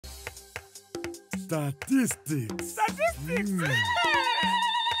Statistics. Statistics.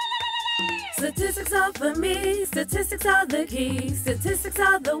 Statistics are for me, statistics are the key. Statistics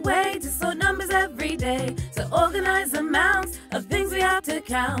are the way to sort numbers every day. To organize amounts of things we have to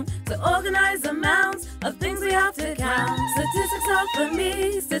count. To organize amounts of things we have to count. Statistics are for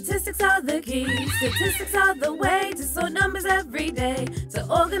me, statistics are the key. Statistics are the way to sort numbers every day. To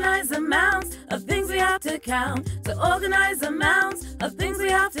organize amounts of things we have to count. To organize amounts of things we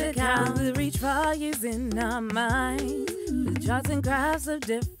have to count. We reach far using our minds. The charts and graphs of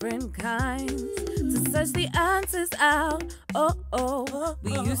different kinds to search the answers out.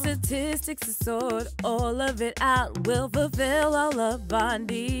 We use statistics to sort all of it out. We'll fulfill all of our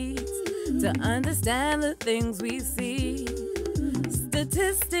needs to understand the things we see.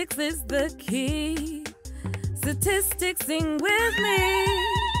 Statistics is the key. Statistics, sing with me.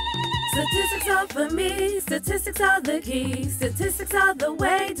 Statistics are for me, statistics are the key. Statistics are the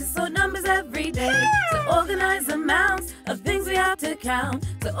way to sort numbers every day. To organize amounts of things we have to count.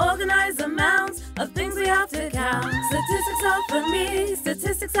 To organize amounts of things we have to count. Statistics are for me,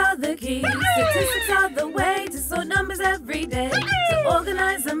 statistics are the key. Statistics are the way to sort numbers every day. To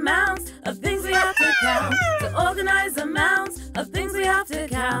organize amounts of things we have to count. To organize amounts of things we have to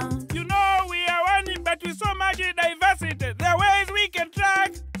count. You know we are one, but with so much diversity. There are ways we can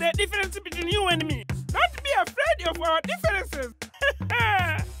track the difference between you and me. Don't be afraid of our differences.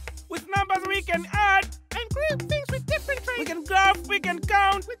 With numbers we can add and group things with different traits. We can graph, we can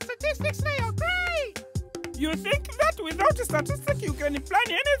count. With statistics they are great. You think that without a statistic you can plan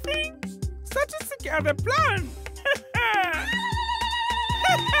anything? Statistics are the plan.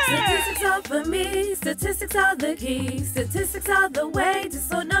 Statistics are for me, statistics are the key. Statistics are the way to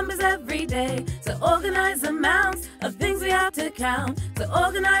sort numbers every day. To organize amounts of things we have to count. To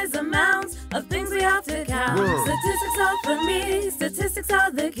organize amounts of things we have to count. Statistics are for me, statistics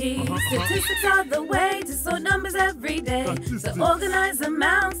are the key. Statistics are the way to sort numbers every day. To organize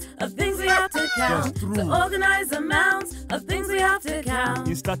amounts of things we have to count. To organize amounts of things we have to count.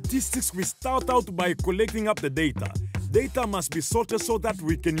 In statistics, we start out by collecting up the data. Data must be sorted so that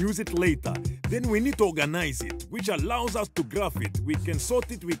we can use it later. Then we need to organize it, which allows us to graph it. We can sort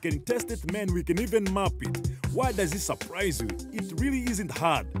it, we can test it, man, we can even map it. Why does it surprise you? It really isn't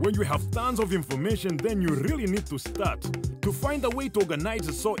hard. When you have tons of information, then you really need to start. To find a way to organize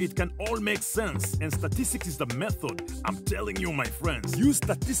it so it can all make sense. And statistics is the method. I'm telling you, my friends. Use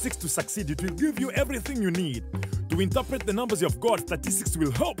statistics to succeed. It will give you everything you need. To interpret the numbers you've got, statistics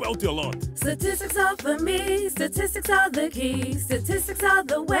will help out you a lot. Statistics are for me, statistics are the key. Statistics are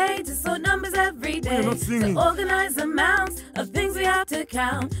the way to sort numbers every day. To organize amounts of things we have to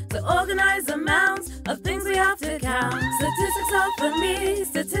count. To organize amounts of things we have to count. Statistics are for me,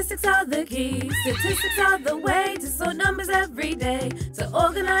 statistics are the key. Statistics are the way to sort numbers every day. To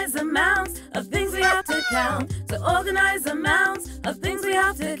organize amounts of things we have to count. To organize amounts